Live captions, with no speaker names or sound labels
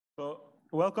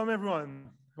Welcome, everyone.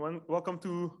 Welcome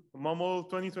to MoML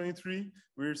 2023.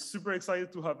 We're super excited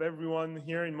to have everyone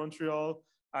here in Montreal.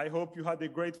 I hope you had a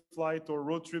great flight or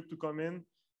road trip to come in,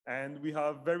 and we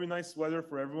have very nice weather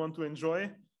for everyone to enjoy.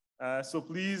 So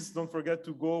please don't forget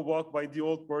to go walk by the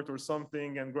old port or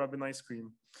something and grab an ice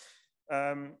cream.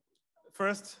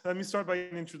 First, let me start by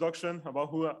an introduction about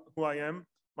who I am.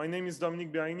 My name is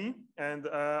Dominique Beaini, and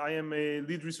I am a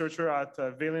lead researcher at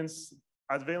Valence,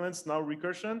 now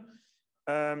Recursion.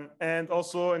 And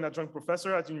also an adjunct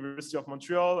professor at the University of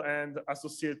Montreal and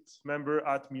associate member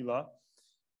at Mila.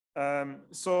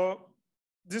 So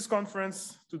this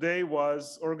conference today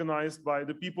was organized by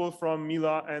the people from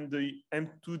Mila and the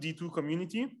M2D2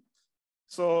 community.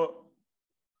 So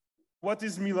what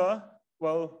is Mila?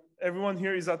 Well, everyone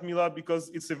here is at Mila because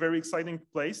it's a very exciting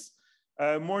place.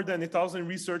 More than 1,000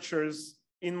 researchers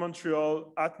in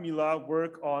Montreal at Mila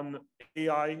work on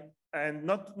AI, and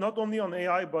not only on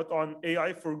AI, but on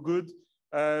AI for good,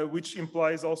 which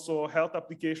implies also health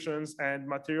applications and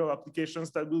material applications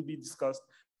that will be discussed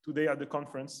today at the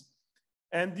conference.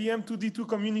 And the M2D2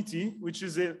 community, which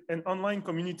is an online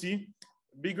community,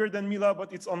 bigger than Mila,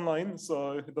 but it's online,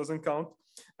 so it doesn't count.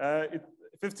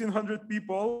 1,500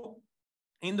 people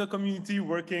in the community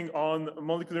working on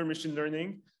molecular machine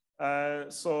learning.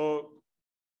 So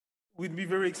we'd be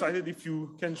very excited if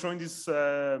you can join this,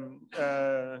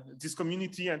 this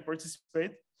community and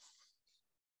participate.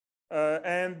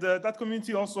 That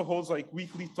community also holds like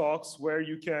weekly talks where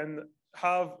you can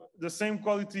have the same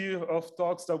quality of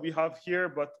talks that we have here,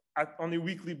 but on a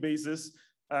weekly basis.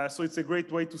 So it's a great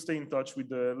way to stay in touch with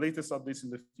the latest updates in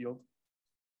the field.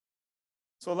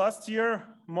 So last year,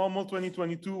 MoML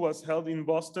 2022 was held in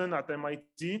Boston at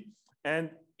MIT, and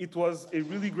it was a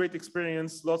really great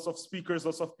experience. Lots of speakers,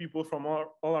 lots of people from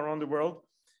all around the world.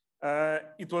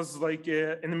 It was like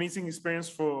an amazing experience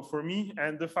for me.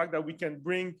 And the fact that we can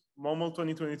bring MoML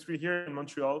 2023 here in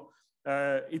Montreal,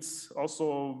 it's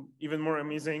also even more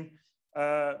amazing.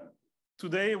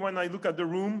 Today, when I look at the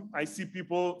room, I see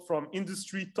people from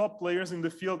industry, top players in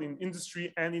the field, in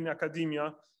industry and in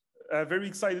academia. Very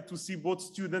excited to see both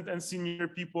student and senior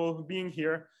people being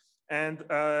here. And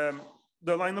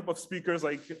the lineup of speakers,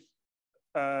 like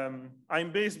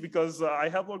I'm based because I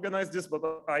have organized this, but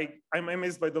I'm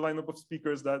amazed by the lineup of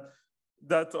speakers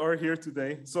that are here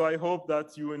today. So I hope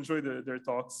that you enjoy their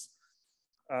talks.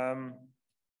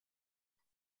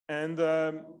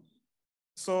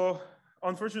 So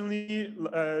unfortunately,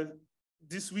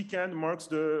 this weekend marks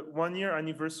the 1-year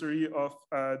anniversary of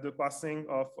the passing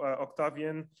of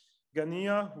Octavian-Eugen,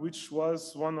 which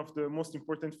was one of the most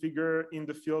important figure in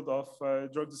the field of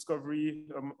drug discovery,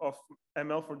 of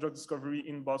ML for drug discovery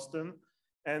in Boston.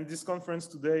 And this conference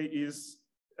today is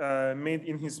made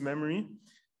in his memory.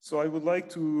 So I would like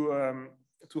to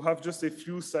have just a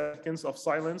few seconds of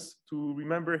silence to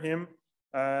remember him.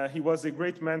 He was a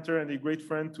great mentor and a great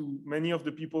friend to many of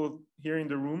the people here in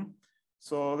the room.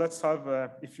 So let's have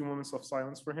a few moments of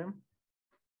silence for him.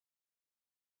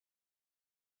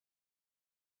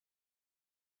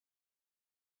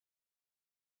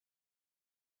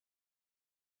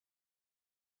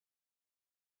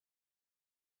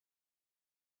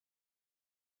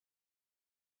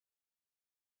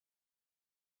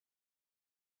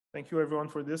 Thank you, everyone,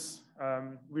 for this.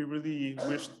 We really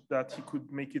wish that he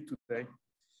could make it today.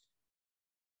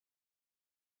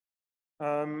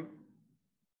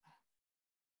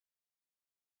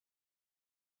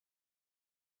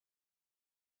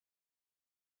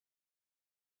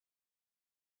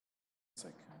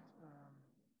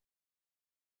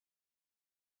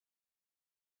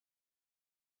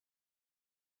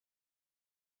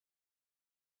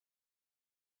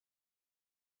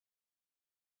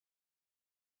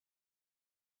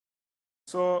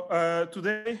 So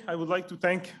today, I would like to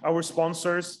thank our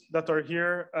sponsors that are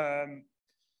here.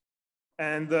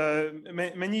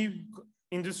 Many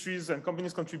industries and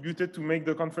companies contributed to make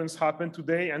the conference happen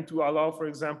today and to allow, for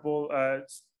example,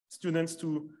 students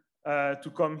to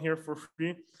come here for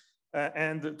free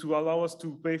and to allow us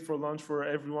to pay for lunch for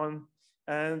everyone.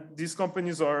 And these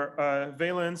companies are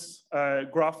Valence,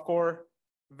 Graphcore,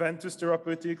 Ventus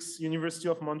Therapeutics, University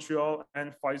of Montreal,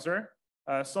 and Pfizer.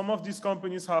 Some of these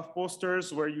companies have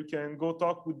posters where you can go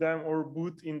talk with them or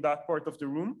booth in that part of the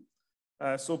room.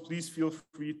 So please feel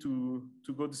free to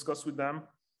go discuss with them.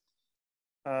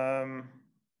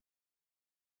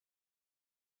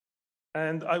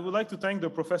 And I would like to thank the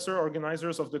professor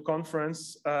organizers of the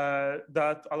conference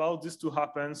that allowed this to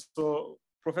happen. So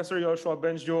Professor Yoshua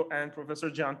Bengio and Professor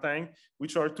Jian Tang,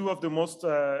 which are two of the most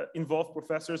involved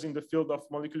professors in the field of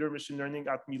molecular machine learning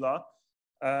at Mila.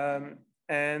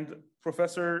 and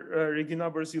Professor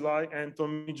Regina Berzilai and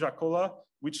Tommy Giacola,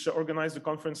 which organized the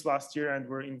conference last year and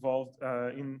were involved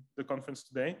in the conference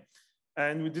today.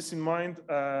 And with this in mind,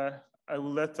 I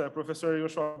will let Professor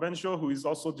Yoshua Bengio, who is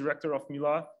also director of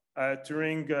Mila,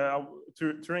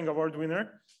 Turing Award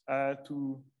winner,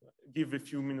 to give a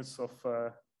few minutes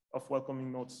of welcoming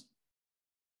notes.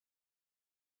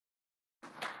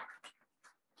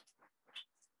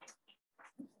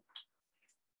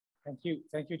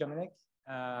 Thank you, Dominique,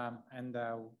 and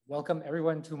welcome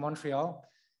everyone to Montreal.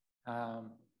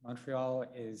 Montreal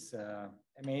is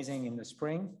amazing in the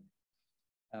spring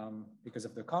because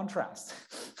of the contrast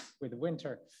with the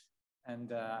winter,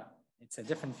 and it's a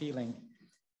different feeling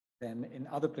than in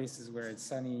other places where it's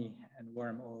sunny and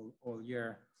warm all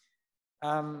year.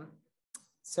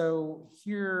 So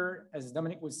here, as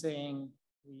Dominique was saying,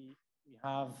 we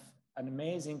have an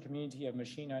amazing community of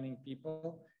machine learning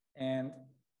people, and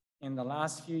in the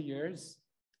last few years,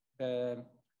 the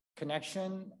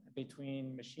connection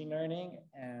between machine learning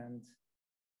and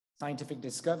scientific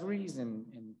discoveries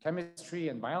in chemistry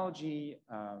and biology,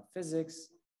 physics,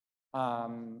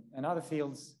 and other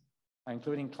fields,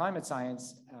 including climate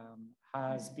science,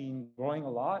 has been growing a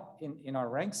lot in our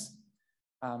ranks.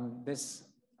 This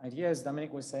idea, as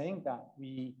Dominique was saying, that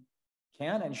we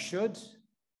can and should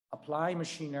apply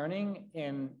machine learning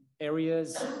in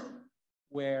areas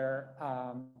where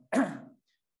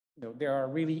there are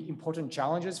really important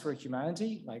challenges for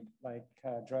humanity, like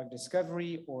drug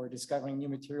discovery or discovering new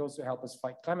materials to help us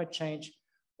fight climate change,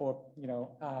 or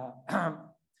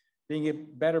being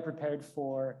better prepared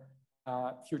for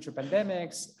future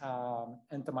pandemics,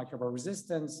 antimicrobial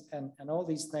resistance, and all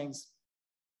these things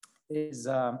is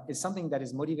something that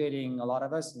is motivating a lot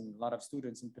of us and a lot of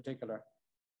students in particular.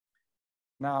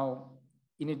 Now,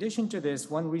 in addition to this,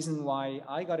 one reason why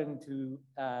I got into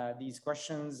these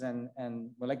questions and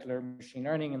molecular machine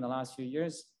learning in the last few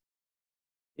years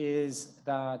is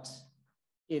that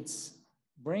it's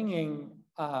bringing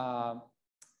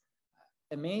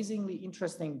amazingly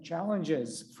interesting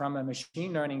challenges from a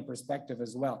machine learning perspective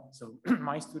as well. So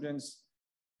my students,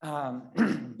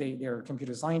 they're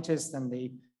computer scientists, and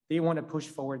they want to push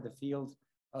forward the field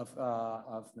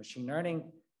of machine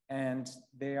learning. And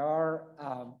there are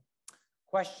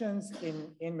questions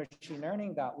in machine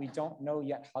learning that we don't know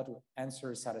yet how to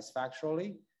answer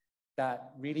satisfactorily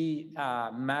that really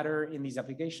matter in these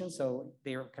applications. So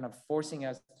they're kind of forcing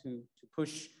us to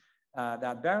push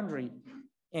that boundary.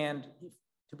 And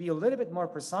to be a little bit more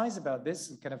precise about this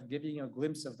and kind of giving you a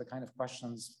glimpse of the kind of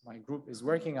questions my group is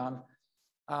working on,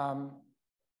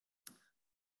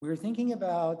 we're thinking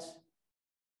about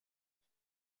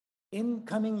in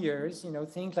coming years,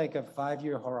 think like a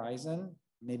 5-year horizon,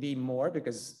 maybe more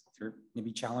because there may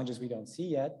be challenges we don't see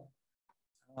yet,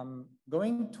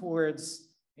 going towards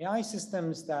AI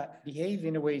systems that behave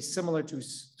in a way similar to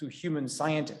human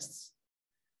scientists.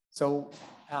 So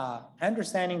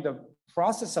understanding the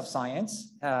process of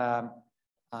science and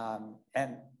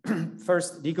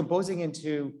first decomposing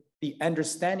into the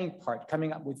understanding part,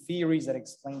 coming up with theories that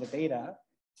explain the data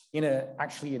in a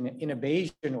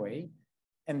Bayesian way,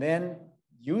 and then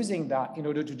using that in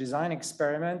order to design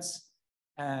experiments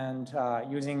and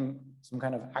using some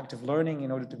kind of active learning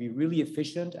in order to be really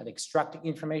efficient at extracting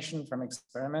information from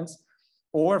experiments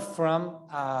or from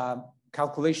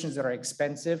calculations that are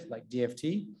expensive like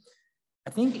DFT, I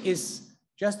think is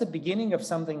just the beginning of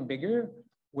something bigger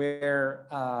where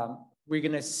we're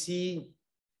going to see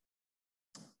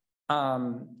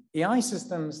AI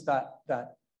systems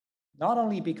that not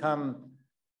only become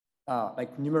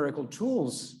like numerical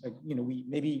tools, like, we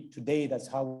maybe today that's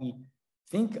how we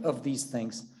think of these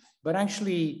things, but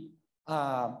actually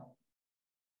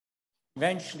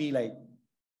eventually like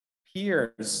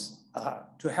peers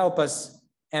to help us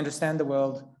understand the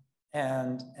world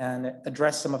and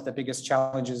address some of the biggest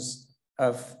challenges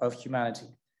of humanity.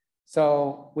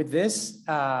 So with this,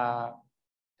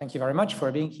 thank you very much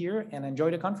for being here and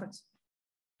enjoy the conference.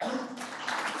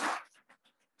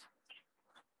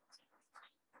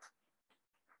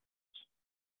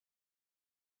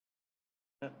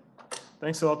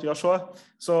 Thanks a lot, Yoshua.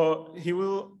 So he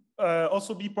will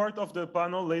also be part of the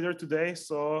panel later today.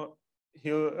 So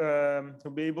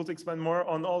he'll be able to expand more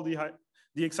on all the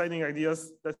exciting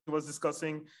ideas that he was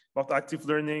discussing about active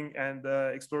learning and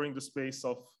exploring the space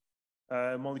of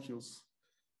molecules.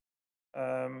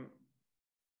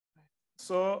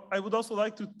 So I would also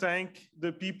like to thank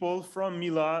the people from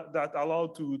Mila that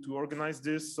allowed to organize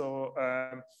this. So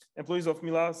employees of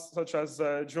Mila, such as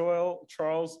Joel,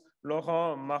 Charles,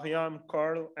 Laurent, Mariam,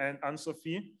 Carl, and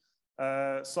Anne-Sophie,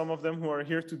 some of them who are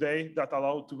here today that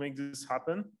allowed to make this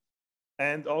happen.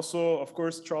 And also, of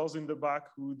course, Charles in the back,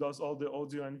 who does all the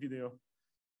audio and video.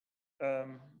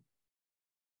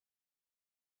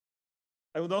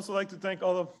 I would also like to thank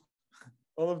all of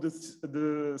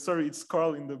sorry, it's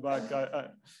Carl in the back. I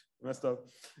messed up.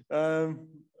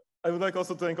 I would like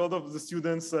also to thank all of the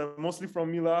students, mostly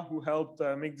from Mila, who helped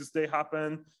make this day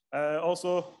happen.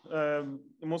 Also,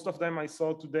 most of them I saw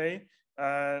today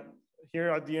here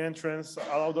at the entrance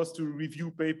allowed us to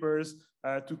review papers,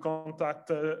 to contact,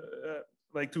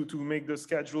 to make the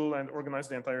schedule and organize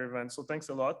the entire event. So thanks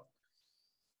a lot.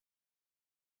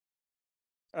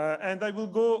 And I will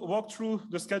walk through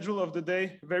the schedule of the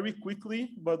day very quickly,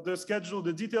 but the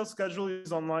detailed schedule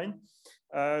is online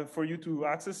for you to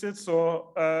access it.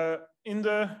 So in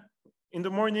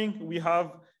the morning, we have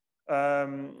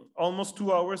almost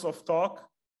 2 hours of talk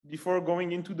before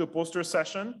going into the poster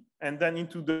session and then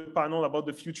into the panel about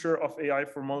the future of AI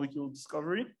for molecule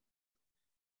discovery.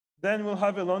 Then we'll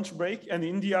have a lunch break, and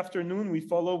in the afternoon, we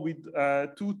follow with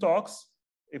 2 talks,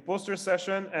 a poster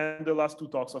session, and the last 2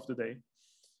 talks of the day.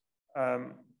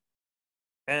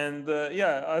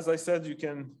 Yeah, as I said, you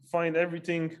can find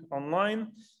everything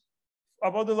online.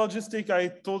 About the logistic, I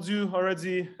told you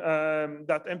already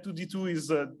that M2D2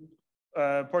 is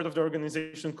part of the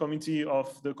organization committee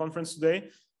of the conference today.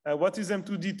 What is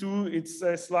M2D2? It's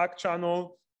a Slack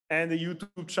channel and a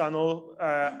YouTube channel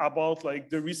about like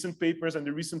the recent papers and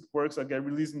the recent works that get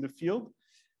released in the field.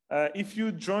 If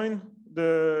you join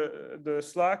the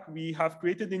Slack, we have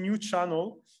created a new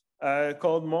channel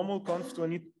called MoML Conf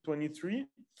 2023,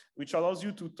 which allows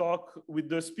you to talk with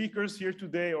the speakers here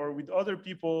today or with other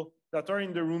people that are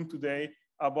in the room today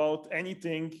about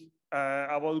anything,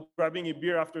 about grabbing a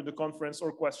beer after the conference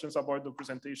or questions about the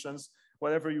presentations,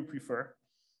 whatever you prefer.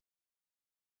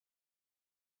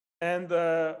 And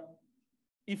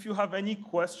if you have any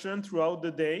question throughout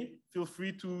the day, feel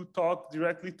free to talk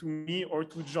directly to me or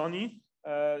to Johnny.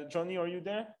 Johnny, are you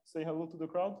there? Say hello to the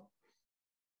crowd.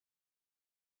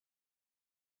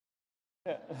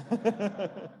 Yeah.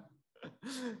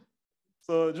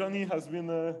 So Johnny has been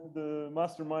the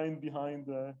mastermind behind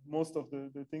most of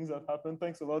the things that happen.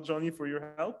 Thanks a lot, Johnny, for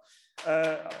your help.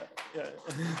 Yeah.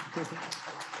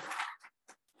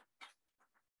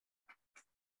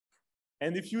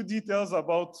 And a few details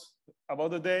about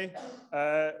the day.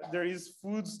 There is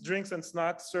foods, drinks, and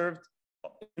snacks served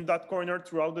in that corner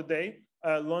throughout the day.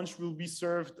 Lunch will be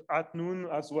served at noon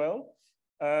as well.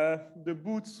 The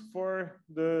booths for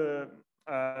the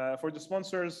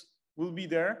sponsors will be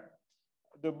there.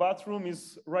 The bathroom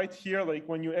is right here, like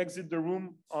when you exit the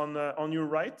room on your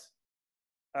right.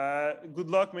 Good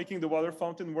luck making the water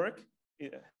fountain work.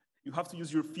 You have to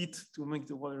use your feet to make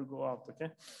the water go out, okay?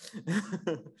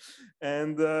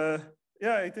 And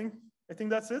yeah, I think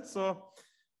that's it. So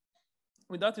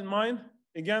with that in mind,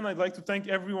 again, I'd like to thank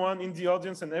everyone in the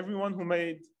audience and everyone who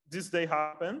made this day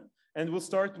happen. And we'll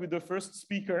start with the first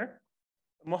speaker,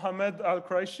 Mohammed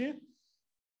Al-Quraishi,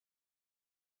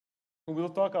 who will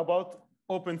talk about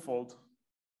OpenFold.